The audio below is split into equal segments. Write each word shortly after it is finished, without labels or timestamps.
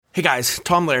Hey guys,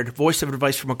 Tom Laird, voice of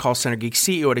advice from a call center geek,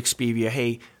 CEO at Expivia.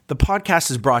 Hey, the podcast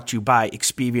is brought to you by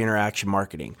Expivia Interaction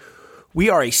Marketing. We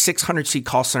are a 600-seat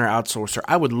call center outsourcer.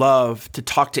 I would love to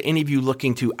talk to any of you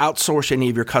looking to outsource any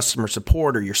of your customer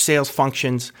support or your sales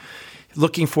functions,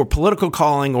 looking for political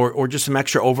calling or just some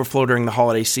extra overflow during the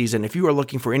holiday season. If you are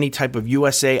looking for any type of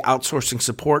USA outsourcing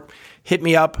support, hit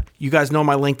me up. You guys know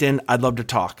my LinkedIn. I'd love to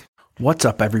talk. What's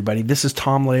up, everybody? This is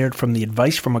Tom Laird from the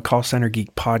Advice from a Call Center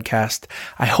Geek podcast.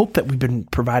 I hope that we've been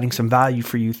providing some value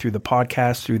for you through the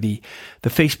podcast, through the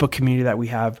Facebook community that we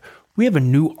have. We have a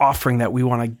new offering that we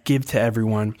want to give to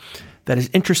everyone that is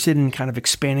interested in kind of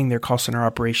expanding their call center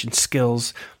operation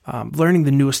skills, learning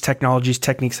the newest technologies,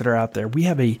 techniques that are out there. We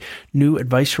have a new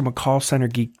Advice from a Call Center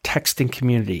Geek texting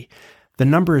community. The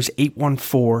number is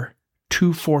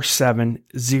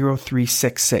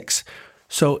 814-247-0366.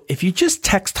 So if you just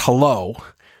text hello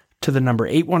to the number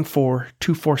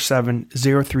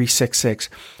 814-247-0366,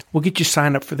 we'll get you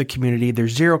signed up for the community.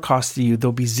 There's zero cost to you.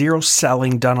 There'll be zero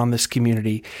selling done on this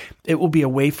community. It will be a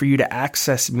way for you to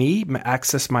access me,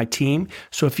 access my team.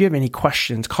 So if you have any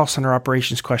questions, call center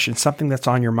operations questions, something that's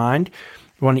on your mind,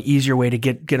 you want an easier way to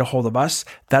get a hold of us,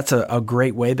 that's a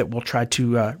great way that we'll try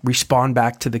to respond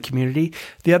back to the community.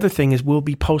 The other thing is we'll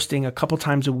be posting a couple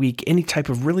times a week any type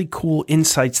of really cool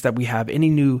insights that we have, any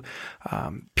new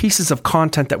pieces of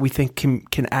content that we think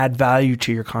can add value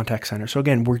to your contact center. So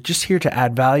again, we're just here to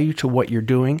add value to what you're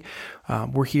doing.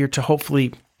 We're here to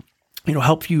hopefully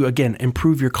help you, again,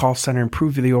 improve your call center,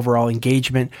 improve the overall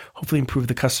engagement, hopefully improve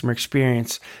the customer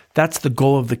experience. That's the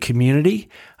goal of the community,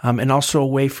 and also a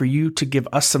way for you to give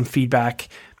us some feedback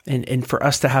and for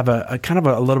us to have a kind of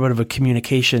a little bit of a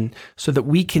communication so that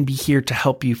we can be here to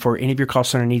help you for any of your call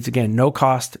center needs. Again, no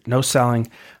cost, no selling,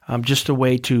 just a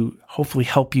way to hopefully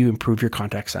help you improve your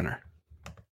contact center.